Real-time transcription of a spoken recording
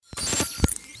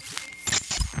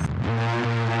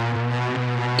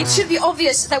It should be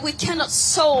obvious that we cannot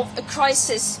solve a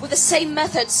crisis with the same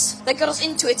methods that got us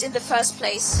into it in the first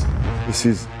place. This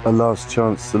is a last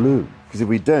chance saloon. Because if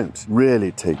we don't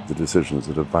really take the decisions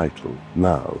that are vital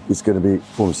now, it's going to be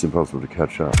almost impossible to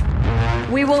catch up.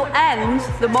 We will end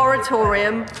the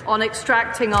moratorium on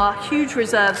extracting our huge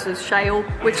reserves of shale,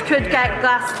 which could get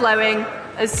gas flowing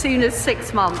as soon as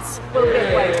 6 months.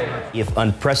 If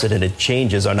unprecedented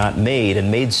changes are not made and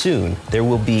made soon, there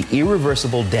will be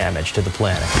irreversible damage to the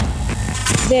planet.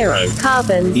 Zero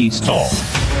carbon. East Talk.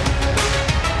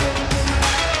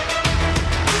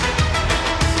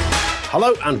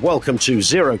 Hello and welcome to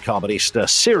Zerocarbonista,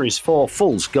 Series 4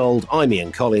 Fool's Gold. I'm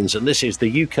Ian Collins and this is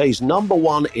the UK's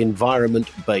 #1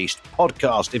 environment-based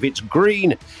podcast. If it's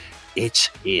green, it's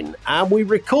in. And we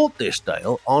record this,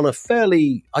 Dale, on I'd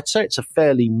say it's a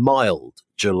fairly mild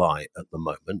July at the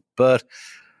moment, but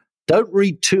don't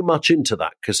read too much into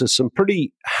that because there's some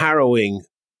pretty harrowing,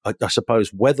 I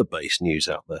suppose, weather-based news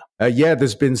out there. Yeah,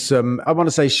 there's been some, I want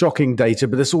to say shocking data,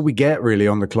 but that's all we get really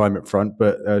on the climate front.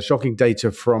 But shocking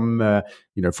data from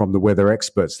the weather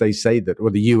experts. They say that, or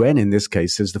the UN in this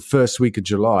case, says the first week of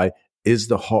July is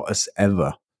the hottest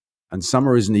ever. And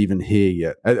summer isn't even here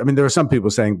yet. I mean, there are some people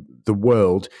saying the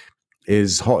world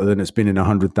is hotter than it's been in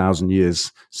 100,000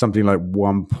 years, something like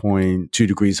 1.2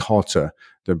 degrees hotter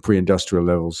than pre-industrial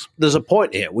levels. There's a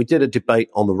point here. We did a debate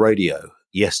on the radio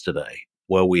yesterday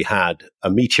where we had a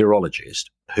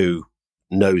meteorologist who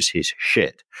knows his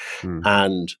shit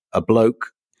and a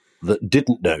bloke that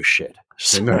didn't know shit.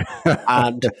 So,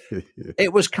 and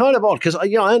it was kind of odd because, I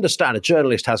understand a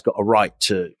journalist has got a right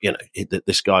to, that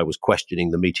this guy was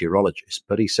questioning the meteorologist,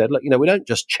 but he said, look, we don't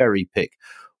just cherry pick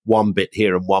one bit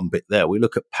here and one bit there. We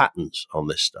look at patterns on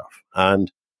this stuff,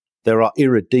 and there are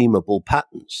irredeemable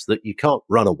patterns that you can't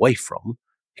run away from.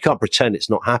 You can't pretend it's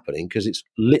not happening because it's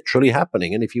literally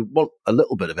happening. And if you want a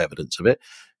little bit of evidence of it,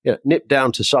 nip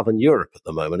down to Southern Europe at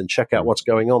the moment and check out what's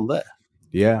going on there.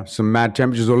 Yeah, some mad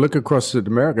temperatures. Or look across at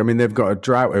America. I mean, they've got a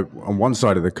drought on one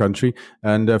side of the country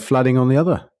and flooding on the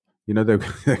other.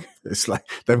 It's like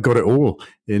they've got it all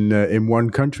in one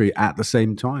country at the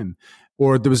same time.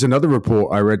 Or there was another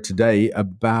report I read today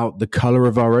about the color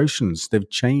of our oceans. They've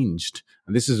changed.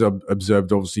 And this is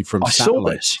observed, obviously, from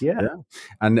satellites. I saw this, yeah.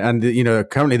 And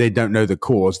currently they don't know the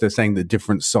cause. They're saying that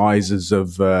different sizes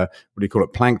of,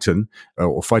 plankton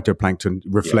or phytoplankton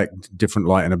reflect different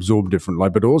light and absorb different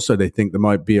light. But also they think there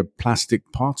might be a plastic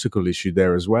particle issue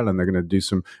there as well. And they're going to do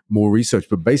some more research.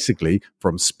 But basically,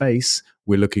 from space,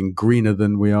 we're looking greener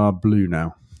than we are blue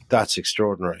now. That's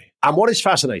extraordinary. And what is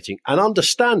fascinating and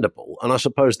understandable, and I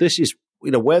suppose this is,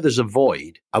 where there's a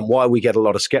void and why we get a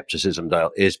lot of skepticism,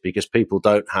 Dale, is because people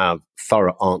don't have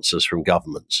thorough answers from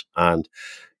governments. And,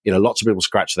 lots of people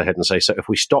scratch their head and say, so if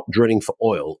we stop drilling for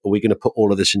oil, are we going to put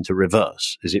all of this into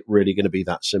reverse? Is it really going to be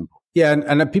that simple? Yeah,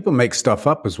 and people make stuff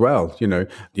up as well.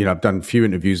 I've done a few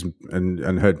interviews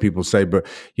and heard people say, but,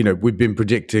 we've been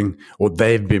predicting, or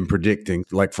they've been predicting,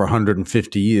 like for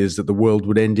 150 years that the world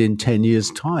would end in 10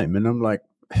 years' time. And I'm like,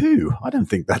 who? I don't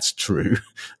think that's true.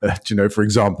 For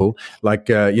example,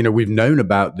 we've known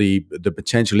about the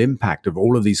potential impact of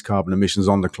all of these carbon emissions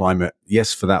on the climate.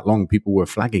 Yes, for that long, people were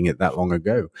flagging it that long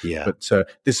ago. Yeah. But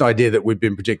this idea that we've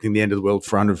been predicting the end of the world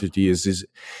for 150 years is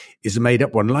a made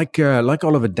up one, like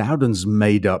Oliver Dowden's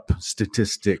made up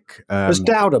statistic. Has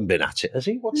Dowden been at it? Has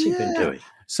he? What's he been doing?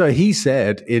 So he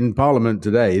said in Parliament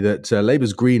today that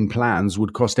Labour's green plans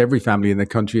would cost every family in the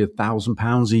country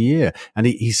 £1,000 a year. And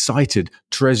he cited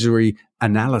Treasury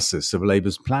analysis of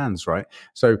Labour's plans, right?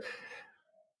 So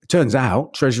it turns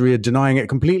out Treasury are denying it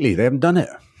completely. They haven't done it.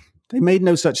 They made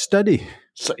no such study.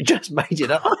 So he just made it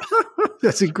up.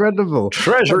 That's incredible.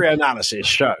 Treasury analysis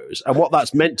shows, and what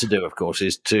that's meant to do, of course,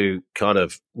 is to kind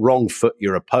of wrong foot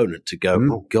your opponent to go,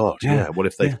 oh, God, what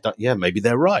if they've done, maybe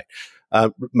they're right.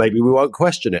 Maybe we won't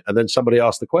question it. And then somebody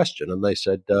asked the question and they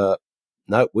said,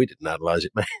 no, we didn't analyze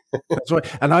it, mate. That's right.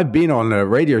 And I've been on a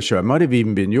radio show. It might have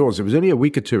even been yours. It was only a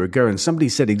week or two ago. And somebody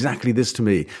said exactly this to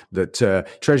me, that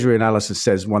Treasury analysis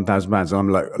says £1,000. And I'm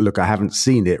like, look, I haven't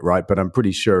seen it, right? But I'm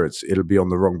pretty sure it'll be on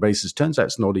the wrong basis. Turns out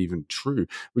it's not even true,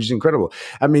 which is incredible.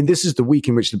 I mean, this is the week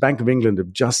in which the Bank of England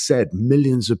have just said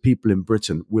millions of people in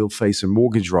Britain will face a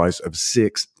mortgage rise of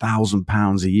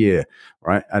 £6,000 a year,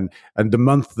 right? And the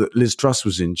month that Liz Truss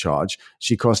was in charge,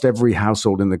 she cost every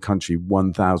household in the country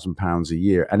 £1,000 a year.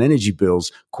 And energy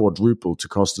bills quadrupled to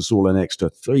cost us all an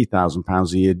extra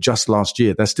 £3,000 a year just last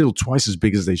year. They're still twice as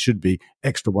big as they should be,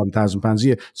 extra £1,000 a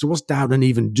year. So what's Dowden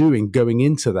even doing going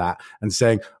into that and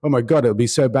saying, oh my God, it'll be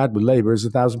so bad with Labour as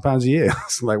 £1,000 a year?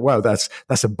 It's like, wow, that's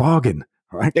a bargain.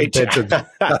 Right?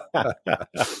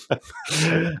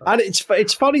 And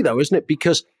it's funny though, isn't it?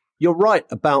 Because you're right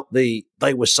about they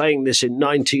were saying this in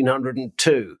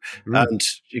 1902. And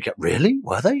you go, really?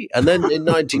 Were they? And then in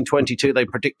 1922, they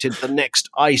predicted the next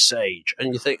ice age.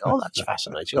 And you think, oh, that's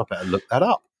fascinating. I better look that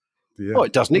up. Yeah. Oh,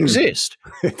 it doesn't exist.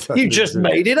 You just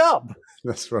made it up.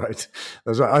 That's right.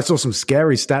 I saw some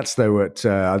scary stats, though, at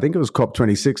I think it was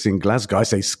COP26 in Glasgow. I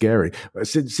say scary.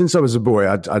 Since I was a boy,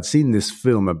 I'd seen this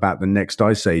film about the next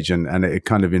ice age, and it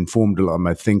kind of informed a lot of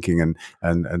my thinking and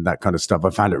that kind of stuff.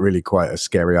 I found it really quite a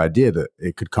scary idea that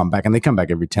it could come back, and they come back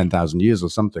every 10,000 years or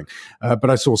something. But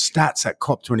I saw stats at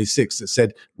COP26 that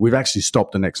said we've actually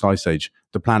stopped the next ice age.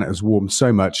 The planet has warmed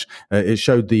so much. It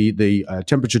showed the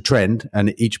temperature trend, and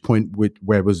at each point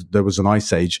where there was an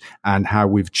ice age, and how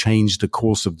we've changed the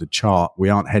course of the chart. We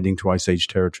aren't heading to ice age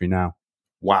territory now.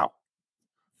 Wow.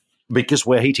 Because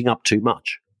we're heating up too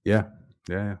much. Yeah.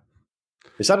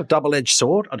 Is that a double-edged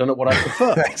sword? I don't know what I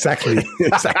prefer. Exactly.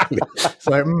 It's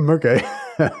like, okay.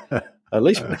 At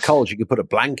least with the cold, you can put a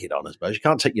blanket on, I suppose. You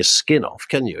can't take your skin off,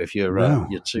 can you, if you're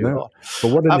too hot?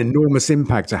 But what an enormous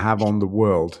impact to have on the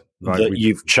world. That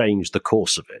you've changed the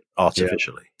course of it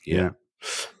artificially. Yeah.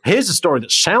 Here's a story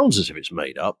that sounds as if it's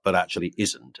made up, but actually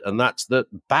isn't. And that's that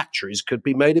batteries could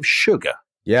be made of sugar.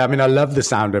 Yeah, I mean, I love the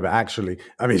sound of it, actually.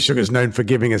 I mean, sugar's known for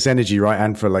giving us energy, right?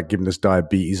 And for like giving us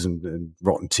diabetes and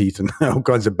rotten teeth and all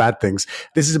kinds of bad things.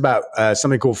 This is about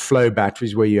something called flow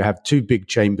batteries, where you have two big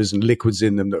chambers and liquids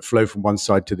in them that flow from one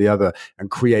side to the other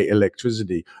and create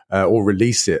electricity or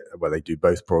release it. Well, they do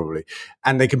both probably.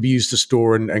 And they can be used to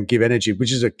store and give energy,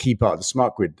 which is a key part of the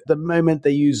smart grid. At the moment,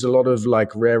 they use a lot of like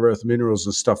rare earth minerals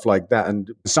and stuff like that. And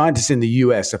scientists in the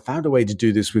US have found a way to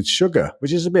do this with sugar,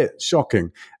 which is a bit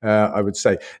shocking, I would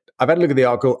say. I've had a look at the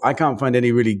article. I can't find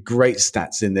any really great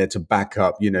stats in there to back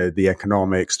up, the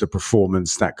economics, the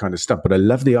performance, that kind of stuff. But I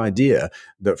love the idea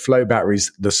that flow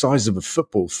batteries, the size of a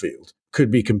football field,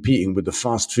 could be competing with the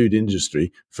fast food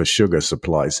industry for sugar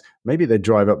supplies. Maybe they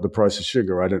drive up the price of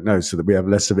sugar, I don't know, so that we have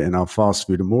less of it in our fast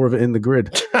food and more of it in the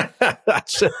grid.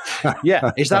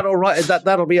 Yeah. Is that all right?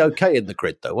 That'll be okay in the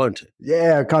grid, though, won't it?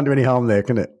 Yeah, can't do any harm there,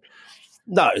 can it?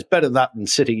 No, it's better that than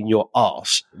sitting in your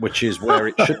arse, which is where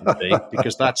it shouldn't be,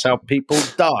 because that's how people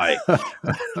die.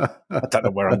 I don't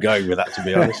know where I'm going with that, to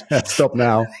be honest. Stop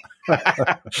now.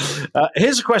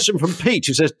 Here's a question from Pete,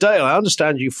 who says, Dale, I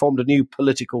understand you formed a new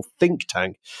political think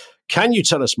tank. Can you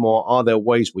tell us more? Are there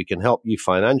ways we can help you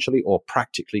financially or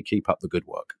practically keep up the good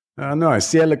work?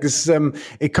 Nice. Yeah, look,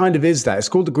 it kind of is that. It's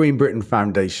called the Green Britain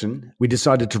Foundation. We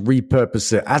decided to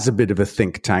repurpose it as a bit of a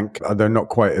think tank, although not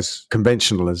quite as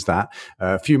conventional as that.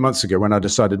 A few months ago, when I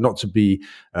decided not to be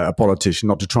a politician,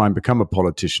 not to try and become a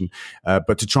politician,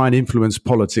 but to try and influence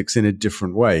politics in a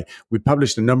different way. We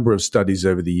published a number of studies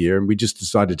over the year, and we just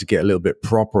decided to get a little bit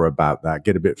proper about that,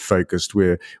 get a bit focused.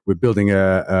 We're building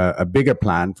a bigger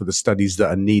plan for the studies that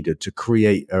are needed to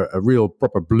create a real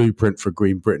proper blueprint for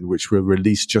Green Britain, which we'll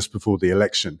release just before the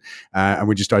election. And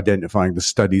we're just identifying the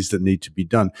studies that need to be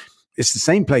done. It's the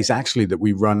same place, actually, that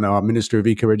we run our Ministry of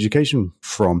Eco Education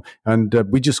from. And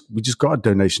we just got a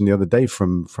donation the other day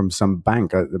from some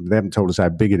bank. They haven't told us how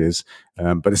big it is,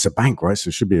 but it's a bank, right? So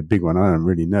it should be a big one. I don't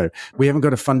really know. We haven't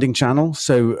got a funding channel.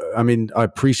 So, I mean, I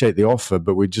appreciate the offer,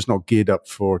 but we're just not geared up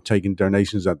for taking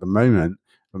donations at the moment.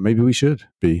 But maybe we should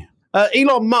be.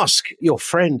 Elon Musk, your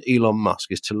friend Elon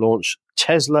Musk, is to launch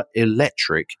Tesla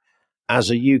Electric as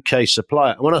a UK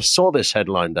supplier. When I saw this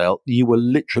headline, Dale, you were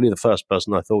literally the first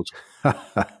person I thought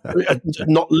of.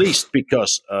 Not least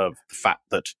because of the fact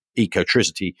that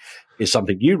Ecotricity is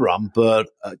something you run, but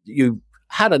you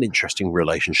had an interesting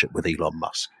relationship with Elon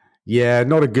Musk. Yeah,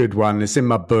 not a good one. It's in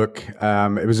my book.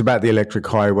 It was about the electric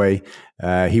highway.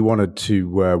 He wanted to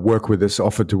work with us,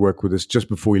 offered to work with us just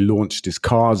before he launched his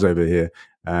cars over here.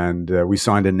 And we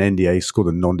signed an NDA. It's called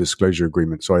a non-disclosure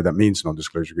agreement. Sorry, that means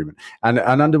non-disclosure agreement. And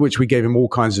under which we gave him all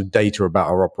kinds of data about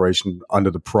our operation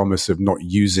under the promise of not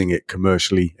using it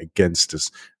commercially against us.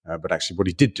 But actually what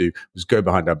he did do was go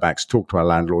behind our backs, talk to our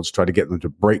landlords, try to get them to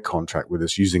break contract with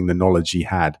us using the knowledge he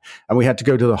had. And we had to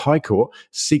go to the High Court,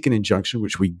 seek an injunction,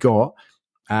 which we got,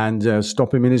 and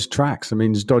stop him in his tracks. I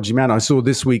mean, he's a dodgy man. I saw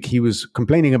this week he was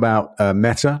complaining about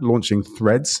Meta launching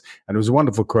Threads, and it was a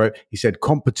wonderful quote. He said,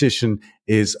 competition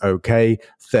is okay,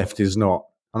 theft is not.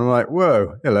 And I'm like,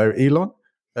 whoa, hello, Elon.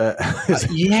 Is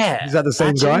that the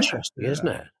same guy? Interesting, isn't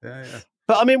it? Yeah.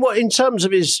 But I mean, what in terms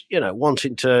of his,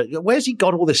 wanting to, where's he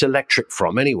got all this electric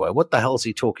from anyway? What the hell's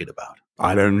he talking about?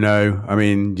 I don't know. I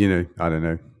mean, I don't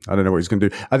know. I don't know what he's going to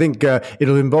do. I think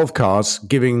it'll involve cars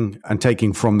giving and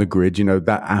taking from the grid,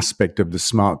 that aspect of the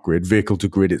smart grid, vehicle to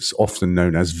grid. It's often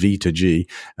known as V to G.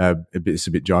 It's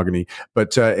a bit jargony,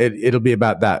 but it'll be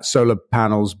about that. Solar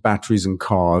panels, batteries and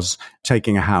cars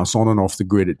taking a house on and off the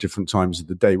grid at different times of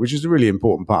the day, which is a really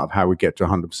important part of how we get to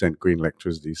 100% green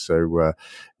electricity. So,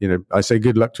 I say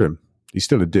good luck to him. He's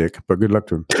still a dick, but good luck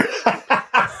to him.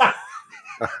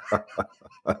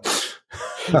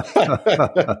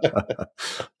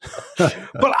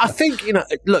 But I think,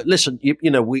 look, listen,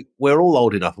 we're all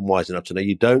old enough and wise enough to know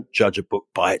you don't judge a book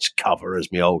by its cover,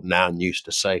 as my old nan used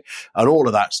to say, and all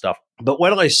of that stuff. But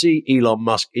when I see Elon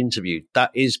Musk interviewed,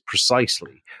 that is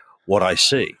precisely what I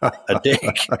see, a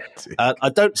dick. I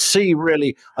don't see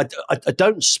really, I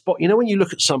don't spot, when you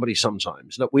look at somebody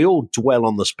sometimes, look, we all dwell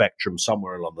on the spectrum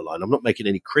somewhere along the line. I'm not making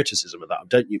any criticism of that. I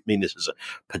don't mean this as a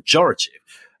pejorative.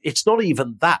 It's not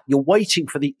even that. You're waiting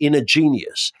for the inner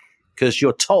genius because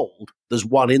you're told there's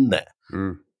one in there.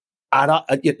 Mm.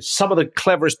 And some of the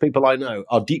cleverest people I know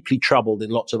are deeply troubled in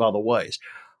lots of other ways.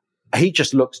 He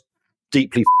just looks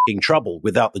deeply f***ing troubled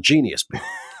without the genius.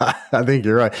 I think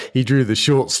you're right. He drew the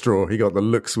short straw. He got the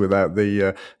looks without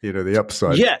the, the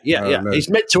upside. Yeah. He's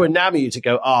meant to enamor you to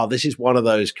go, this is one of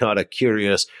those kind of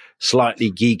curious,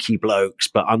 slightly geeky blokes,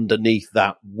 but underneath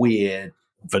that weird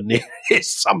veneer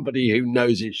is somebody who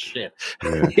knows his shit.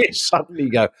 Yeah. You suddenly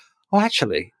go,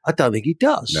 actually, I don't think he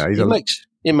does. No,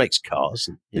 he makes cars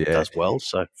and he does well.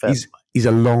 So he's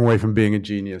a long way from being a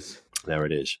genius. There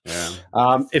it is. Yeah.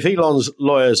 If Elon's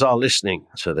lawyers are listening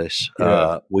to this,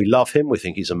 we love him. We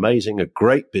think he's amazing, a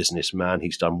great businessman.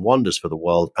 He's done wonders for the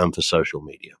world and for social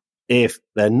media. If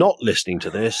they're not listening to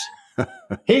this,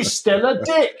 he's still a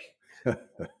dick.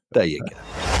 There you go.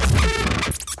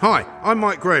 Hi, I'm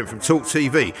Mike Graham from Talk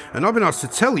TV, and I've been asked to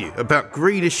tell you about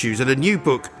green issues in a new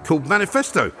book called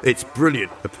Manifesto. It's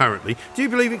brilliant, apparently. Do you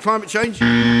believe in climate change?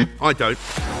 I don't.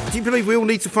 Do you believe we all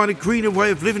need to find a greener way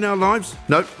of living our lives?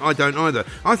 No, I don't either.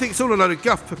 I think it's all a load of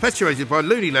guff perpetuated by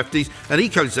loony lefties and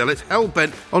eco-zealots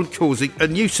hell-bent on causing a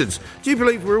nuisance. Do you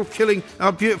believe we're all killing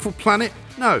our beautiful planet?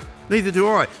 No. Neither do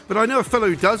I, but I know a fellow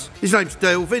who does. His name's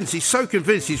Dale Vince. He's so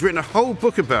convinced he's written a whole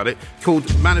book about it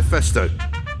called Manifesto.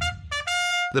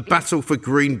 The Battle for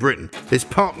Green Britain. It's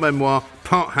part memoir,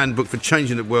 part handbook for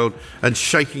changing the world and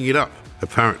shaking it up,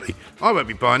 apparently. I won't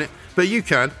be buying it, but you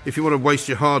can if you want to waste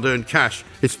your hard-earned cash.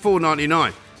 It's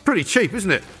 $4.99. Pretty cheap,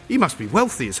 isn't it? You must be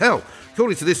wealthy as hell.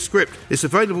 According to this script, it's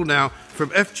available now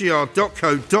from fgr.co.uk/shop.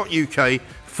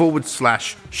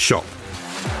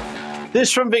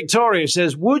 This from Victoria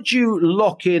says, would you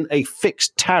lock in a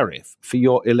fixed tariff for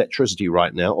your electricity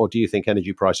right now, or do you think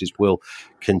energy prices will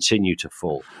continue to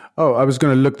fall? Oh, I was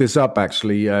going to look this up,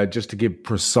 actually, just to give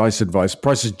precise advice.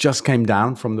 Prices just came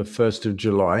down from the 1st of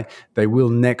July. They will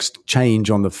next change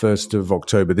on the 1st of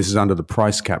October. This is under the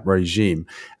price cap regime.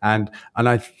 And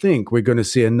I think we're going to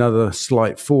see another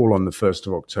slight fall on the 1st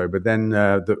of October. Then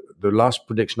the last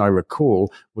prediction I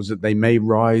recall was that they may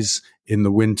rise in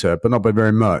the winter, but not by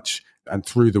very much, and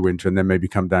through the winter, and then maybe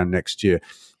come down next year.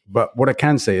 But what I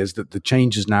can say is that the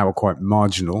changes now are quite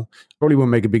marginal. Probably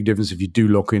won't make a big difference if you do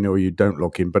lock in or you don't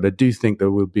lock in, but I do think there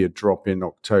will be a drop in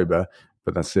October.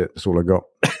 But that's it. That's all I got.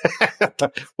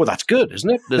 Well, that's good, isn't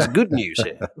it? There's good news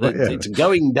here. It's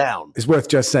going down. It's worth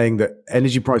just saying that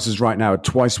energy prices right now are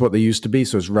twice what they used to be.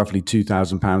 So it's roughly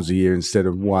 £2,000 a year instead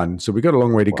of one. So we've got a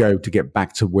long way to go to get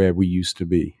back to where we used to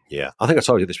be. Yeah. I think I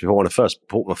told you this before. When I first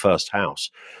bought my first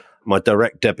house, my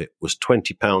direct debit was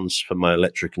 £20 for my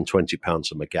electric and £20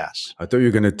 for my gas. I thought you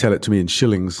were going to tell it to me in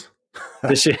shillings.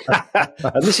 This is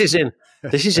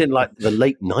in like the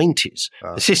late 90s.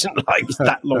 This isn't like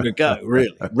that long ago,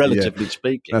 really, relatively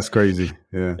speaking. That's crazy.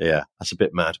 Yeah. Yeah, that's a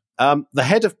bit mad. The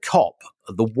head of COP,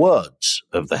 the words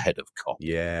of the head of COP.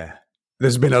 Yeah.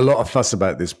 There's been a lot of fuss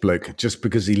about this bloke just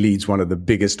because he leads one of the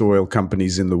biggest oil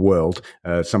companies in the world,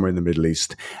 somewhere in the Middle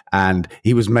East. And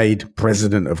he was made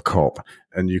president of COP.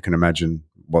 And you can imagine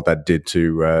what that did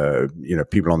to,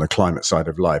 people on the climate side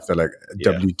of life. They're like,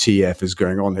 WTF is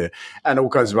going on here? And all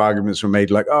kinds of arguments were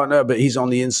made like, oh, no, but he's on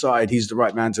the inside. He's the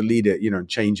right man to lead it, and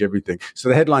change everything. So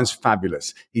the headline's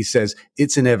fabulous. He says,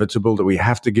 it's inevitable that we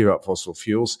have to give up fossil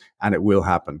fuels and it will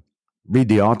happen. Read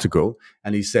the article.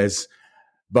 And he says,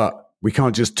 but we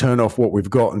can't just turn off what we've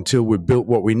got until we've built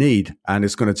what we need. And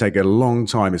it's going to take a long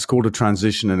time. It's called a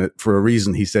transition. And for a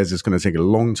reason, he says it's going to take a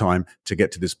long time to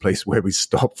get to this place where we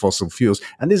stop fossil fuels.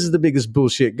 And this is the biggest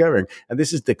bullshit going. And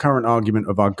this is the current argument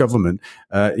of our government,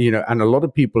 and a lot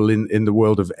of people in the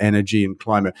world of energy and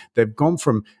climate, they've gone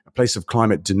from a place of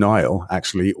climate denial,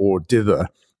 actually, or dither,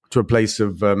 to a place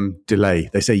of delay.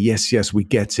 They say, yes, we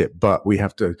get it, but we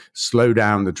have to slow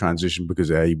down the transition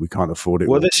because we can't afford it.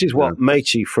 Well, this is what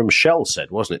Matey from Shell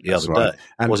said, wasn't it, the other day?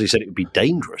 And he said it would be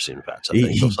dangerous, in fact, I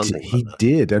think, or something he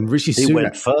did. And Rishi Sunak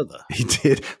went further. He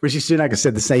did. Rishi Sunak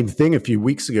said the same thing a few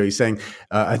weeks ago. He's saying,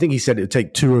 I think he said it would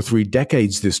take 2 or 3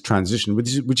 decades, this transition,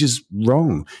 which is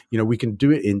wrong. We can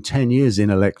do it in 10 years in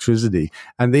electricity.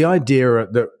 And the idea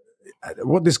that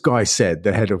what this guy said,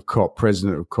 the head of COP,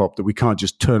 president of COP, that we can't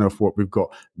just turn off what we've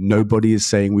got. Nobody is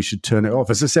saying we should turn it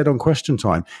off. As I said on Question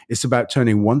Time, it's about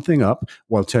turning one thing up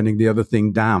while turning the other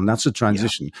thing down. That's a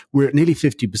transition. Yeah. We're at nearly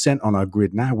 50% on our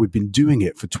grid now. We've been doing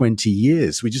it for 20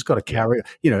 years. We just got to carry,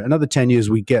 another 10 years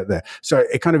we get there. So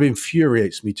it kind of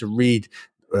infuriates me to read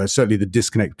certainly the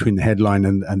disconnect between the headline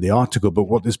and the article, but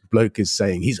what this bloke is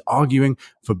saying, he's arguing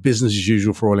for business as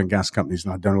usual for oil and gas companies,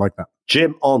 and I don't like that.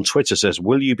 Jim on Twitter says,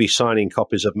 will you be signing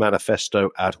copies of Manifesto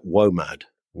at WOMAD?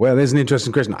 Well, there's an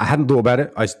interesting question. I hadn't thought about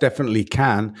it. I definitely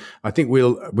can. I think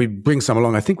we bring some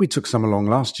along. I think we took some along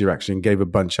last year, actually, and gave a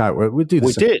bunch out. We'll do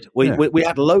this. We did. We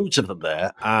had loads of them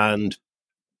there, and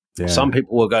some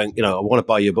people were going, I want to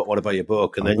buy your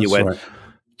book, and then you went... Right.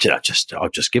 I'll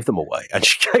just give them away. And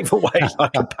she gave away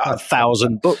like about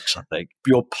 1,000 books, I think.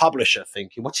 Your publisher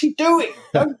thinking, what's he doing?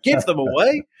 Don't give them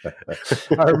away.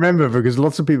 I remember because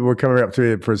lots of people were coming up to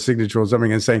me for a signature or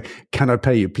something and saying, can I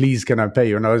pay you? Please, can I pay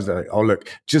you? And I was like, oh, look,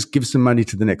 just give some money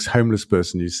to the next homeless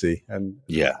person you see. And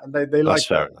they liked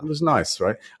that. It was nice,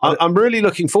 right? I'm really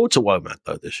looking forward to WOMAD,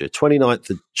 though, this year.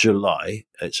 29th of July.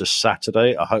 It's a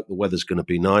Saturday. I hope the weather's going to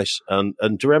be nice. And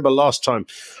do you remember last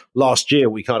year,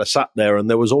 we kind of sat there and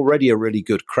there was already a really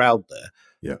good crowd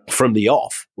there from the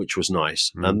off, which was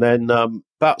nice. Mm. And then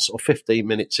about sort of 15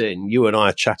 minutes in, you and I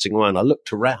are chatting away and I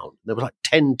looked around. There were like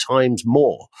 10 times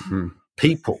more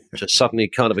people just suddenly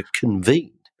kind of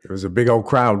convened. It was a big old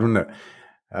crowd, wasn't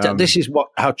it? This is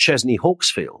how Chesney Hawkes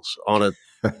feels on a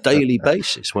daily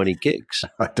basis when he gigs.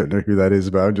 I don't know who that is,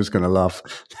 but I'm just going to laugh.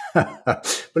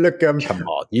 But look, come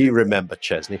on, you remember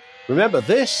Chesney. Remember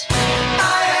this?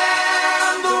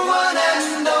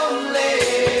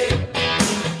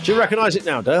 Do you recognise it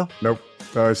now, Dale? Nope.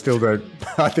 No, I still don't.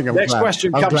 I think I'm Next glad.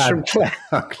 question comes from Claire.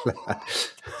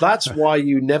 That's why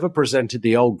you never presented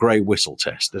the old grey whistle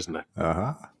test, isn't it?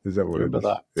 Is that what Remember it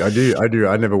is? that? I do.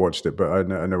 I never watched it, but I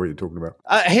know what you're talking about.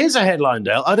 Here's a headline,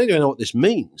 Dale. I don't even know what this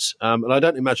means, and I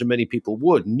don't imagine many people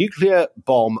would. Nuclear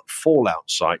bomb fallout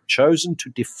site chosen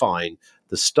to define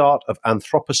the start of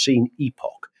Anthropocene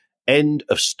epoch, end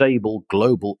of stable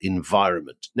global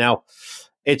environment. Now,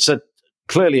 it's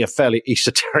clearly a fairly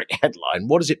esoteric headline.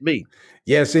 What does it mean?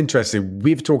 Yeah, it's interesting.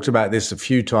 We've talked about this a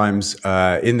few times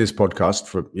in this podcast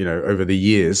for over the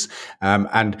years,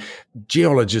 and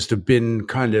geologists have been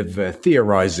kind of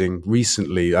theorizing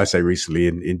recently. I say recently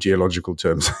in geological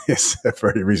terms. Yes,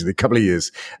 very recently, a couple of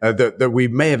years, that we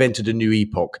may have entered a new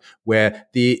epoch where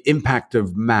the impact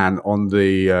of man on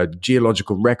the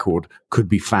geological record could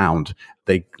be found.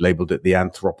 They labeled it the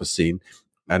Anthropocene,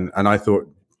 and I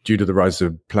thought, due to the rise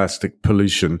of plastic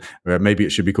pollution, maybe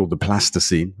it should be called the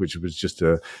Plasticine, which was just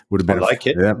would have been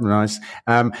it. Yeah, nice.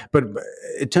 But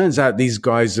it turns out these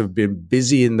guys have been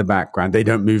busy in the background. They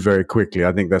don't move very quickly.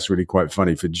 I think that's really quite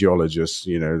funny for geologists.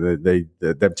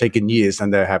 They've taken years,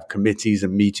 and they have committees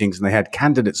and meetings, and they had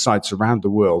candidate sites around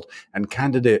the world and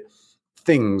candidate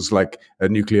things like a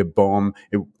nuclear bomb.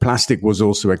 Plastic was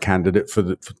also a candidate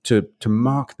to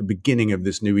mark the beginning of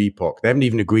this new epoch. They haven't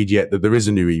even agreed yet that there is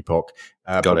a new epoch.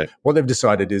 Got it. What they've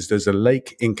decided is there's a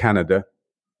lake in Canada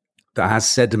that has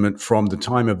sediment from the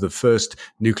time of the first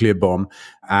nuclear bomb,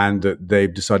 and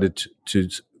they've decided to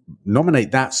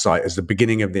nominate that site as the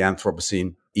beginning of the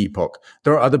Anthropocene epoch.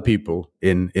 There are other people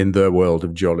in the world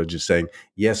of geologists saying,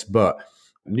 yes, but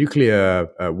nuclear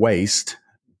waste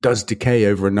does decay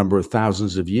over a number of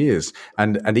thousands of years,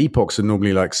 and epochs are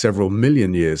normally like several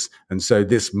million years, and so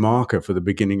this marker for the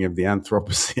beginning of the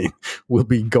Anthropocene will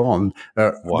be gone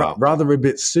rather a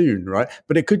bit soon, right?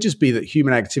 But it could just be that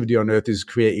human activity on Earth is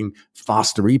creating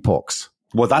faster epochs.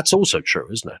 Well, that's also true,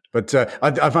 isn't it? But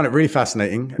I find it really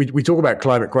fascinating. We talk about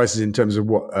climate crisis in terms of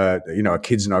what our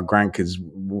kids and our grandkids,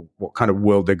 what kind of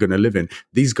world they're going to live in.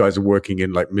 These guys are working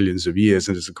in like millions of years,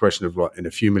 and it's a question of like in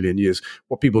a few million years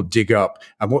what people dig up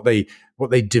and what they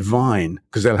divine,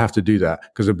 because they'll have to do that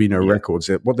because there'll be no records.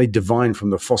 What they divine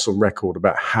from the fossil record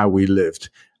about how we lived.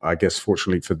 I guess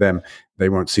fortunately for them, they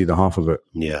won't see the half of it.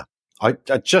 Yeah,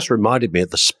 it just reminded me of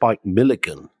the Spike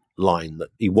Milligan line that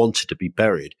he wanted to be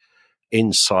buried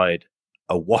inside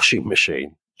a washing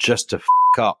machine just to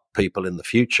up people in the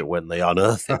future when they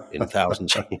unearth it in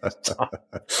thousands of years' time.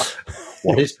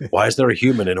 Why is there a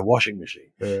human in a washing machine?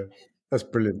 That's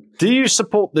brilliant. Do you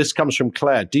support, this comes from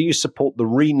Claire, do you support the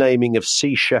renaming of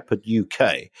Sea Shepherd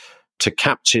UK to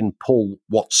Captain Paul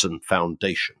Watson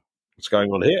Foundation? What's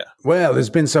going on here? Well, there's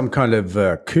been some kind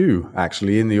of coup,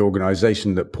 actually, in the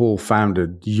organization that Paul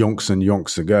founded yonks and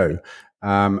yonks ago.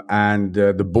 And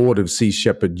the board of Sea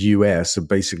Shepherd US have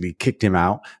basically kicked him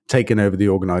out, taken over the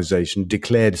organization,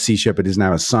 declared Sea Shepherd is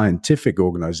now a scientific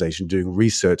organization doing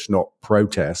research, not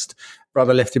protest.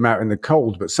 Rather left him out in the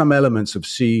cold, but some elements of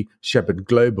Sea Shepherd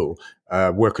Global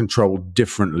were controlled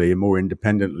differently and more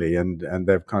independently, and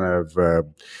they've kind of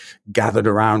gathered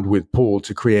around with Paul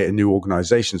to create a new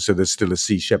organization. So there's still a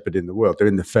Sea Shepherd in the world. They're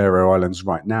in the Faroe Islands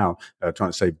right now, trying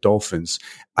to save dolphins.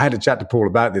 I had a chat to Paul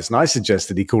about this, and I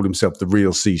suggested he called himself the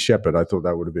real Sea Shepherd. I thought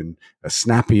that would have been a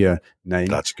snappier name.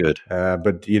 That's good.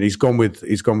 But he's gone with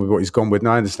what he's gone with, and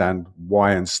I understand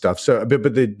why and stuff. So,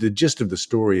 but the gist of the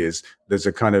story is there's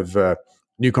a kind of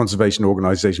new conservation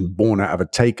organization born out of a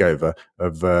takeover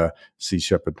of Sea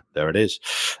Shepherd. There it is.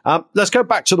 Let's go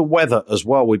back to the weather as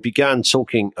well. We began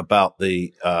talking about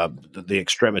the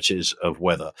extremities of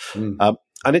weather.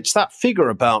 And it's that figure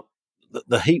about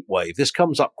the heat wave. This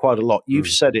comes up quite a lot. You've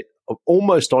said it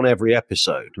almost on every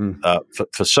episode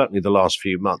for certainly the last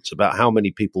few months about how many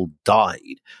people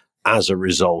died as a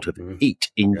result of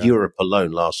heat in Europe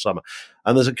alone last summer.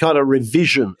 And there's a kind of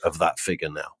revision of that figure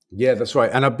now. Yeah, that's right.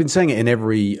 And I've been saying it in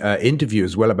every interview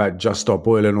as well about Just Stop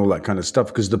Oil and all that kind of stuff,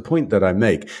 because the point that I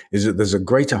make is that there's a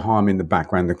greater harm in the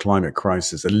background, the climate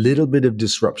crisis. A little bit of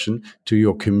disruption to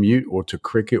your commute or to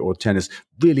cricket or tennis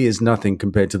really is nothing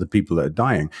compared to the people that are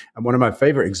dying. And one of my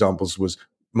favorite examples was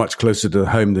much closer to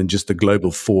home than just the global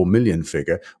 4 million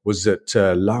figure, was that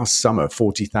last summer,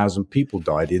 40,000 people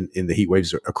died in the heat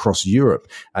waves across Europe.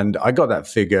 And I got that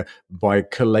figure by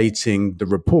collating the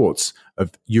reports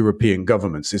of European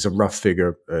governments. It's a rough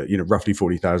figure, roughly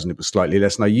 40,000. It was slightly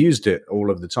less. And I used it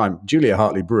all of the time. Julia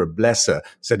Hartley-Brewer, bless her,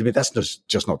 said to me, that's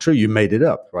just not true. You made it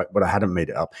up, right? But I hadn't made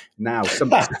it up. Now,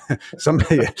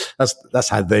 somebody that's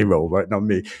how they roll, right? Not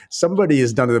me. Somebody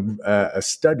has done a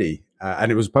study,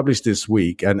 and it was published this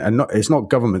week, and it's not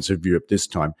governments of Europe this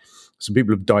time. So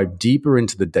people have dived deeper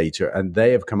into the data, and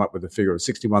they have come up with a figure of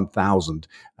 61,000.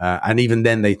 And even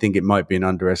then, they think it might be an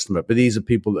underestimate. But these are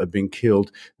people that have been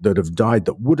killed, that have died,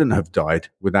 that wouldn't have died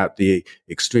without the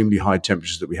extremely high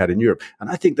temperatures that we had in Europe. And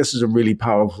I think this is a really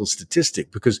powerful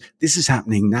statistic, because this is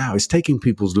happening now. It's taking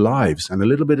people's lives and a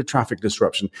little bit of traffic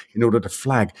disruption in order to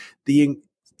flag the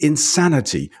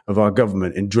insanity of our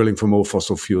government in drilling for more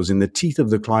fossil fuels in the teeth of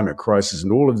the climate crisis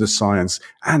and all of the science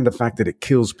and the fact that it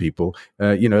kills people.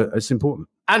 It's important.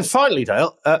 And finally,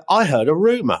 Dale, I heard a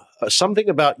rumor, something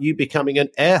about you becoming an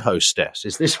air hostess.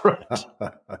 Is this right?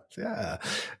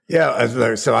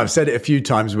 Yeah. So I've said it a few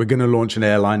times. We're going to launch an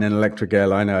airline, an electric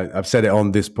airline. I've said it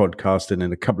on this podcast and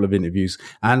in a couple of interviews.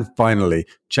 And finally,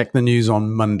 check the news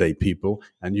on Monday, people,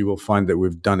 and you will find that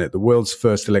we've done it. The world's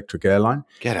first electric airline.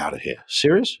 Get out of here.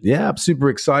 Serious? Yeah, I'm super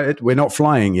excited. We're not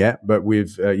flying yet, but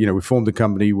we've formed the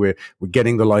company. We're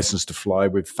getting the license to fly.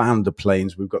 We've found the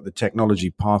planes. We've got the technology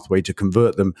pathway to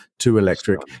convert them to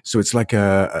electric. So it's like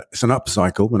it's an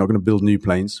upcycle. We're not going to build new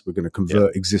planes. We're going to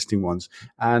convert existing ones,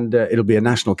 and it'll be a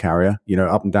national carrier,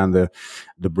 up and down the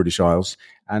British Isles,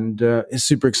 and it's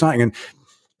super exciting. And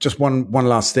just one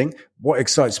last thing. What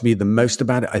excites me the most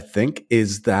about it, I think,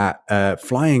 is that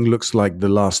flying looks like the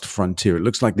last frontier. It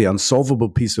looks like the unsolvable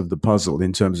piece of the puzzle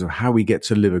in terms of how we get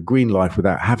to live a green life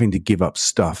without having to give up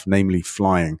stuff, namely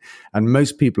flying. And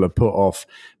most people are put off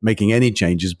making any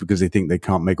changes because they think they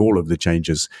can't make all of the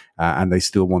changes, and they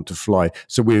still want to fly.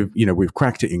 So we've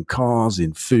cracked it in cars,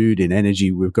 in food, in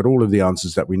energy. We've got all of the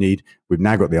answers that we need. We've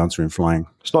now got the answer in flying.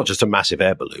 It's not just a massive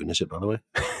air balloon, is it, by the way?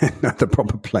 No, the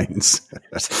proper planes.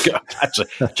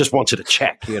 Just wanted to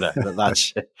check,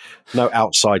 that's no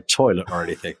outside toilet or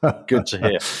anything. Good to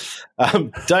hear.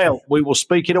 Dale, we will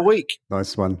speak in a week.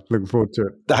 Nice one. Looking forward to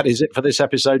it. That is it for this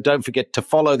episode. Don't forget to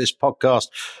follow this podcast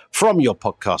from your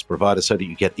podcast provider so that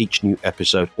you get each new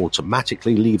episode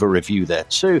automatically. Leave a review there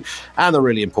too. And the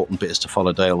really important bit is to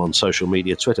follow Dale on social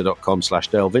media,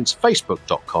 twitter.com/DaleVince,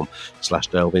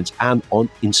 facebook.com/DaleVince, and on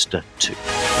Insta too.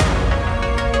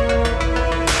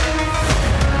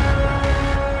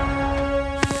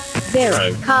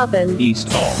 Zero carbon east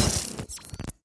of